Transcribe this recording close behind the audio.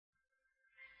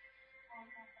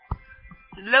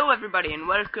Hello everybody and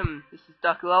welcome. This is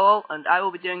Dr. Lowell and I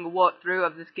will be doing a walkthrough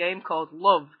of this game called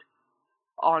Loved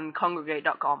on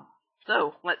Kongregate.com.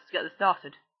 So, let's get this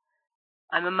started.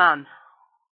 I'm a man.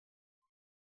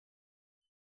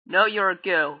 No, you're a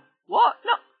girl. What?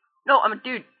 No, I'm a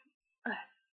dude.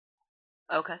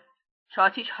 Okay. Shall I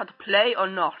teach you how to play or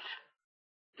not?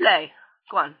 Play.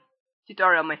 Go on.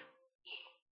 Tutorial me.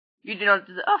 You do not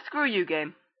deserve— Oh, screw you,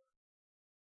 game.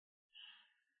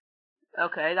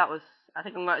 Okay, that was— I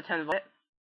think I'm going to turn the volume.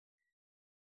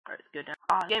 Alright, it's good now.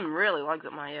 Ah, the game really lags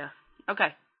at my ear.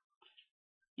 Okay.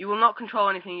 You will not control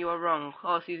anything, you are wrong.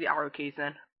 Oh, let's use the arrow keys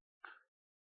then.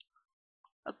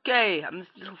 Okay, I'm this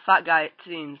little fat guy, it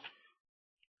seems.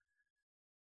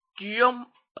 Jump!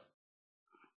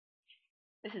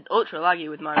 This is ultra laggy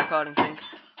with my recording thing.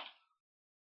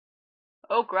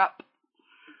 Oh crap.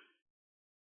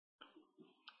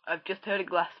 I've just heard a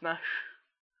glass smash.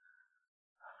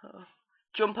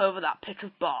 Jump over that pit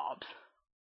of barbs.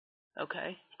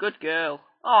 Okay, good girl.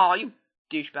 Aw, you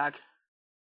douchebag.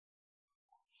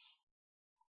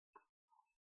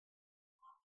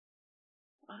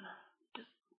 Oh no,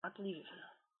 I believe it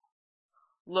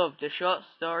for now. Loved, a short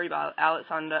story by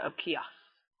Alexander of Chios.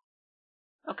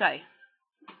 Okay.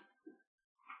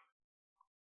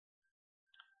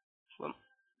 Well,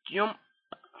 jump.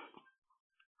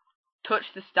 Touch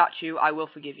the statue, I will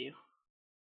forgive you.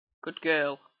 Good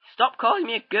girl. Stop calling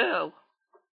me a girl!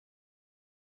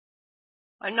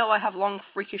 I know I have long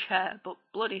freakish hair, but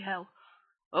bloody hell.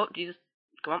 Oh, Jesus.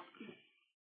 Come on.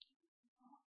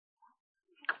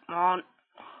 Come on.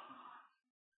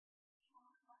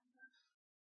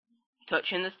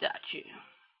 Touching the statue.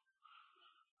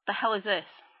 What the hell is this?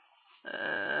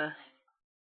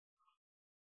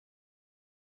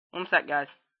 One sec, guys.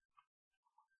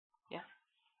 Yeah.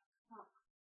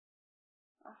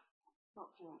 Not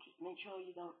too much. Make sure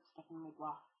you don't step in the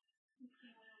glass.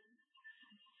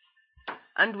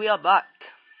 And we are back.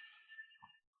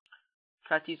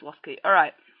 Try to use lost key.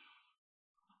 Alright.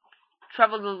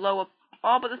 Travel the lower—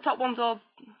 Oh, but the top one's all—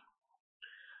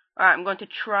 Alright, I'm going to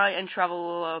try and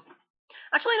travel—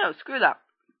 Actually, no, screw that.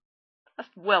 That's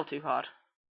well too hard.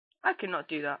 I cannot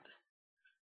do that.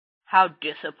 How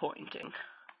disappointing.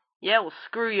 Yeah, well,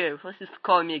 screw you. This is for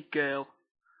calling me a girl.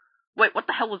 Wait, what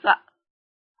the hell was that?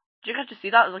 Did you guys just see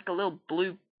that? It was like a little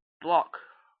blue block.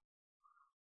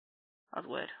 That's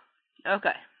weird.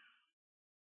 Okay.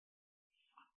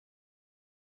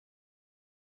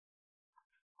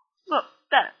 Look,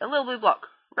 there, a little blue block.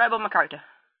 Right above my character.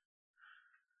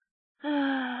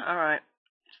 Alright.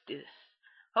 Let's do this.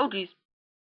 Oh, jeez.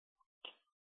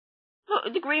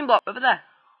 Look, the green block over there.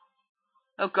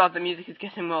 Oh god, the music is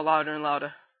getting more louder and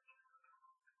louder.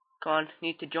 Come on,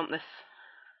 need to jump this.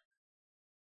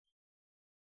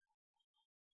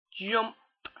 Jump.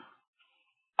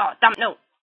 Oh, damn it, no.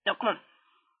 No, come on.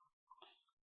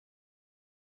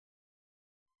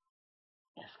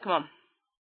 Yes, come on.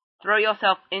 Throw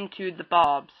yourself into the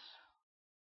barbs.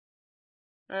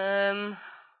 You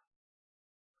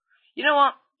know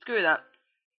what? Screw that.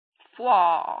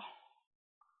 Flaw.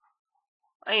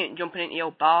 I ain't jumping into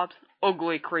your barbs.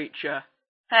 Ugly creature.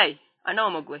 Hey, I know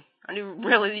I'm ugly. I do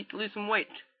really need to lose some weight.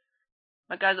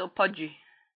 My guy's all pudgy.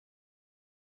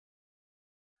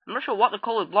 I'm not sure what the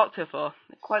coloured blocks are for.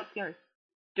 They're quite scary.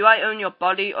 Do I own your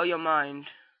body or your mind?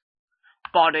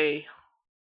 Body.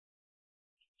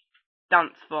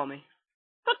 Dance for me.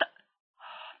 What the?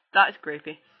 That is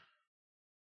creepy.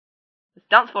 Let's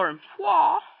dance for him.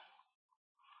 Whoa.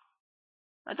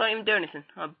 I don't even do anything.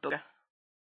 Oh, bugger.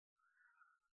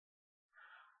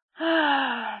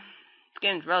 This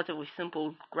game's relatively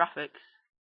simple graphics.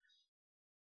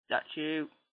 Statue.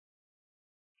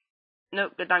 No,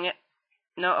 good dang it.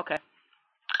 No, okay.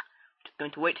 Just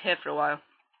going to wait here for a while.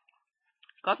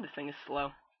 God, this thing is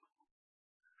slow.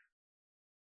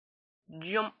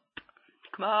 Jump.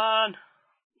 Come on.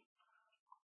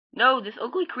 No, this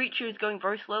ugly creature is going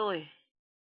very slowly.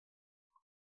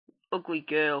 Ugly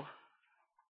girl.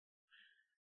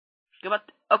 Go back.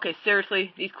 Okay,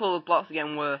 seriously, these colored blocks are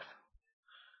getting worse.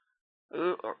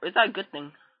 Is that a good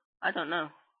thing? I don't know.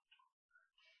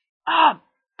 Ah,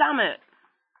 damn it!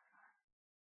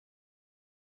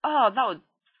 Oh, that was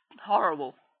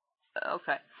horrible.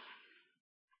 Okay.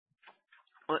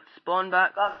 Let's spawn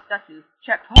back. Oh, statues.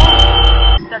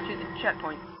 Statues and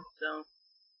checkpoints. So,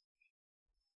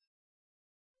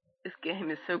 this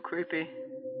game is so creepy.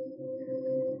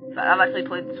 In fact, I've actually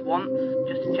played this once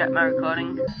just to check my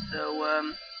recording. So,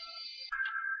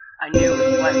 I knew it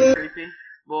was slightly creepy,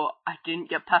 but I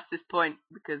didn't get past this point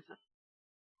because,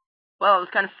 well, I was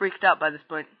kind of freaked out by this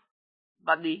point.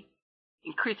 By the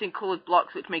increasing coloured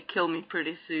blocks which may kill me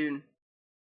pretty soon.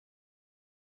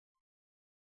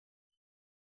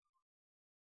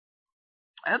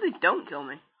 I hope they don't kill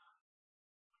me.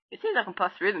 It seems I can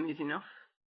pass through them easy enough.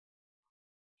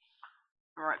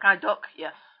 Alright, can I duck?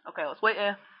 Yes. Okay, let's wait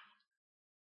here.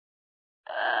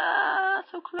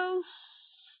 So close.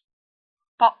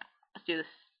 Pop. Let's do this.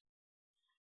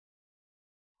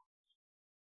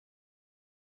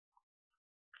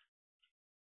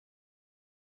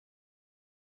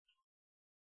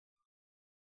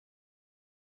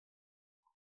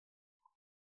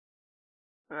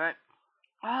 Alright.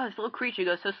 Oh, this little creature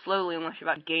goes so slowly unless you've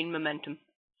got gained momentum.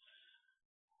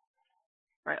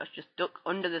 Right, let's just duck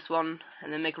under this one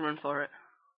and then make a run for it.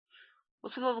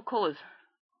 What's with all the colours?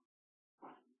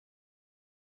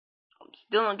 I'm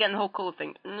still not getting the whole colour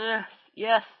thing. Yes,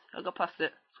 yes, I got past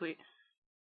it. Sweet.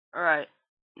 Alright.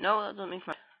 No, that doesn't make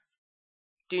sense.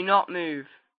 Do not move.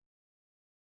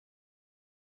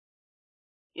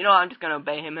 You know what, I'm just gonna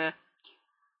obey him here.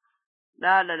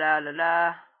 La la la la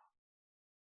la.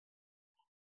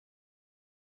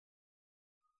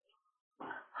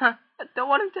 Huh, I don't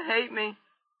want him to hate me.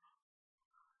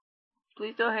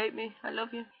 Please don't hate me. I love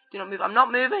you. Do not move. I'm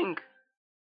not moving.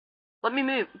 Let me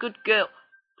move. Good girl.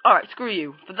 Alright, screw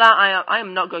you. For that, I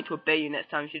am not going to obey you next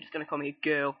time. You're just going to call me a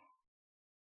girl.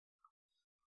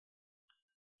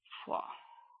 Wow.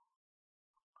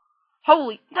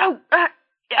 Holy... No!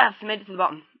 Yes, I made it to the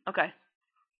bottom. Okay.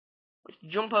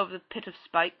 Let's jump over the pit of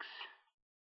spikes.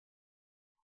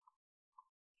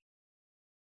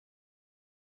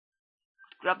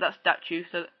 Grab that statue.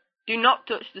 So do not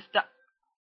touch the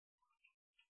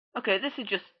Okay, this is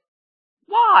just...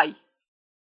 Why?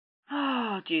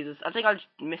 Oh, Jesus. I think I just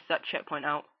missed that checkpoint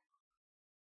out.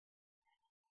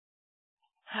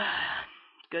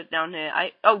 Good down here.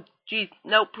 Oh, jeez.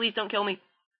 No, please don't kill me.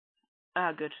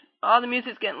 Ah, good. Oh, the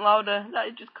music's getting louder. That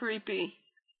is just creepy.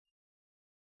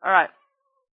 Alright.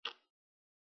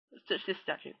 Let's touch this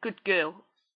statue. Good girl.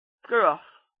 Screw off.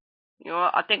 You know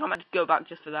what? I think I might just go back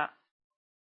just for that.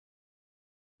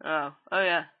 Oh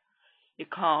yeah. You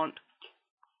can't.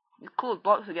 These coloured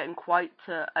blocks are getting quite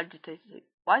agitated.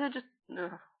 Why are they just...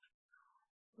 Is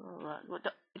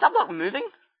that block moving?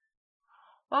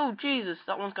 Oh, Jesus.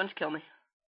 That one's going to kill me.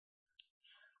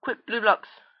 Quick, blue blocks.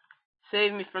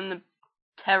 Save me from the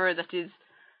terror that is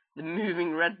the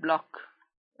moving red block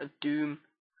of doom.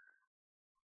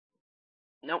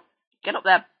 Nope. Get up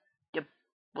there, you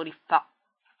bloody fat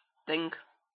thing.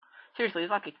 Seriously, it's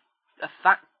like a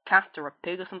fat cat or a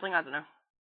pig or something, I don't know.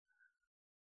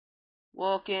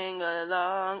 Walking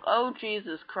along. Oh,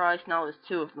 Jesus Christ, now there's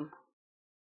two of them.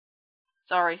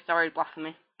 Sorry,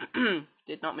 blasphemy.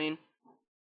 Did not mean.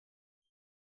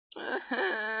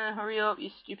 Hurry up, you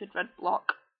stupid red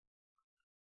block.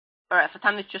 Alright, if I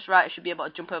time this just right, I should be able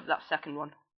to jump over that second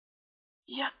one.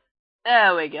 Yeah,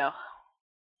 there we go.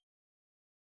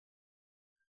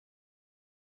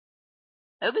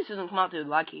 I hope this doesn't come out too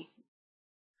laggy.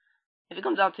 If it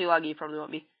comes out too laggy, it probably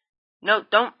won't be. No,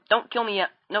 don't kill me yet.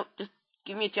 No, just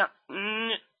give me a chance.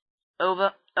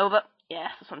 Over.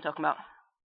 Yes, that's what I'm talking about.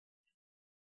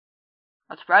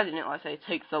 I'm surprised it didn't like say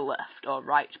take the left or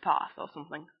right path or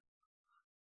something.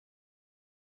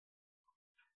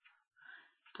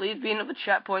 Please be another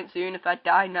checkpoint soon. If I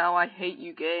die now, I hate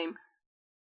you, game.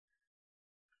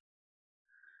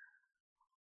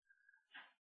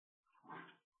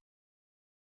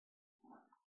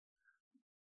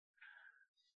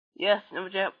 Yes, another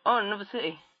checkpoint. Oh, another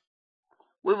city.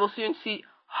 We will soon see.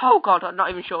 Oh God, I'm not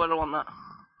even sure whether I want that.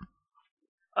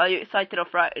 Are you excited or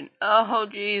frightened? Oh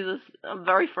Jesus, I'm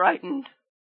very frightened.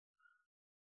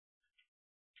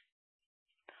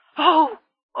 Oh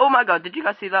my God, did you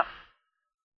guys see that?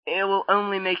 It will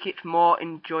only make it more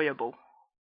enjoyable.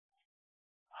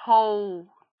 Oh,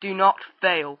 do not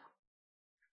fail.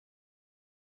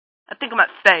 I think I might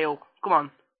fail. Come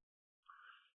on.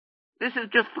 This is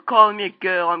just for calling me a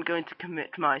girl. I'm going to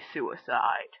commit my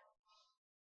suicide.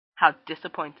 How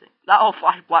disappointing. That all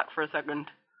flashed black for a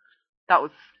second. That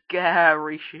was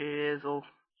scary shizzle.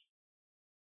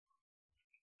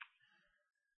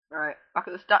 Alright, back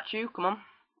at the statue. Come on.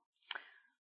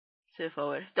 Stay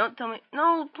forward. Don't tell me.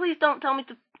 No, please don't tell me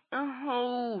to.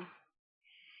 Oh.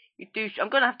 You douche. I'm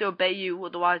going to have to obey you,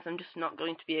 otherwise I'm just not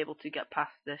going to be able to get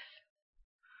past this.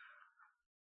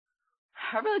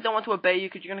 I really don't want to obey you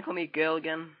because you're going to call me a girl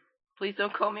again. Please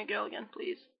don't call me a girl again,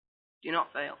 please. Do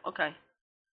not fail. Okay.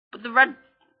 But the red...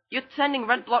 You're sending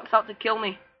red blocks out to kill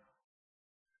me.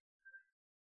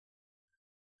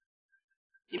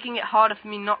 You're making it harder for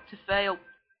me not to fail.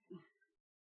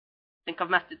 I think I've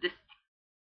mastered this.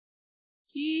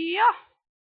 Yeah.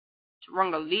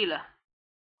 Rangalila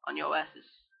on your asses.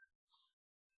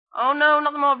 Oh no,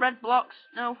 not the more red blocks.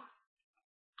 No.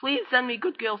 Please send me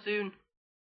good girl soon.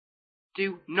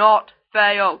 Do not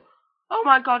Fail. Oh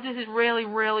my god, this is really,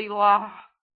 really low.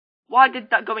 Why did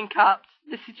that go in caps?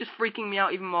 This is just freaking me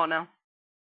out even more now.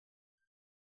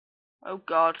 Oh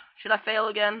god. Should I fail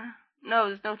again? No,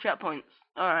 there's no checkpoints.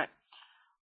 Alright.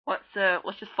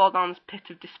 Let's just fall down this pit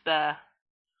of despair.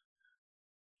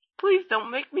 Please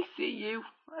don't make me see you.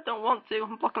 I don't want to.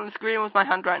 I'm blocking the screen with my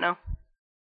hand right now.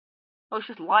 Oh, it's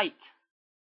just light.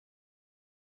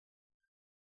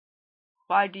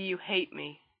 Why do you hate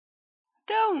me?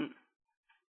 Don't.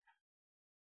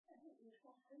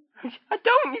 I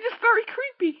don't. You're just very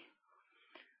creepy.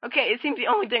 Okay, it seems the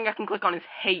only thing I can click on is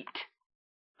hate.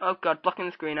 Oh god, blocking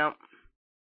the screen out.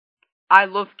 I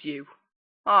loved you.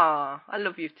 Ah, I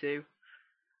love you too.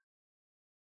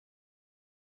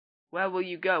 Where will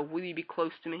you go? Will you be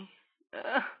close to me?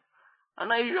 I'm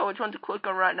not even sure which one to click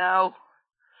on right now.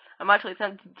 I'm actually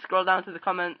tempted to scroll down to the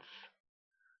comments.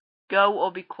 Go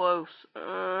or be close.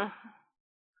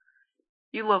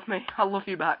 You love me. I'll love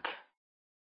you back.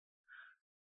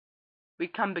 We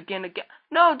can begin again.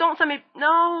 No, don't send me.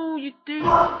 No, you do.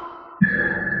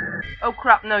 Oh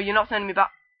crap, no, you're not sending me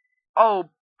back. Oh.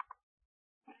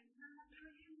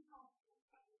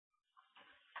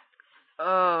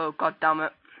 Oh, god damn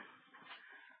it.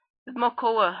 There's more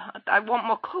colour. I want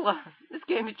more colour. This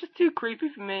game is just too creepy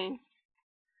for me.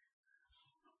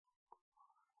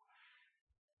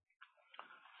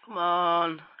 Come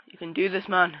on. You can do this,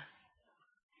 man.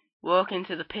 Walk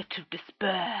into the pit of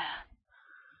despair.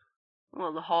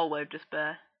 Well, the hallway of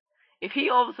despair. If he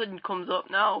all of a sudden comes up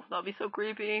now, that'd be so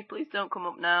creepy. Please don't come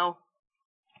up now.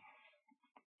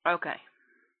 Okay.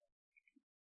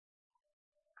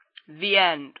 The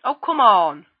end. Oh, come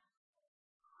on.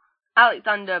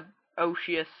 Alexander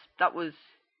Osius. That was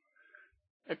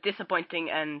a disappointing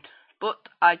end. But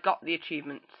I got the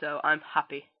achievement, so I'm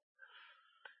happy.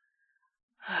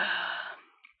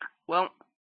 Well,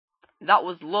 that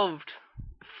was Loved.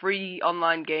 Free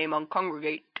online game on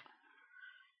Kongregate.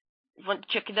 If you want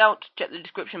to check it out, check the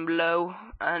description below.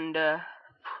 And, that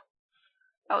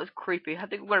was creepy. I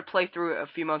think we're going to play through it a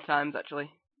few more times,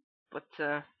 actually. But,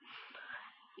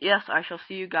 yes, I shall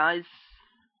see you guys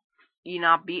in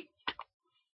a bit.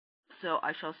 So,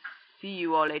 I shall see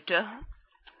you all later.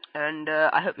 And,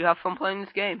 I hope you have fun playing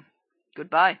this game.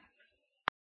 Goodbye.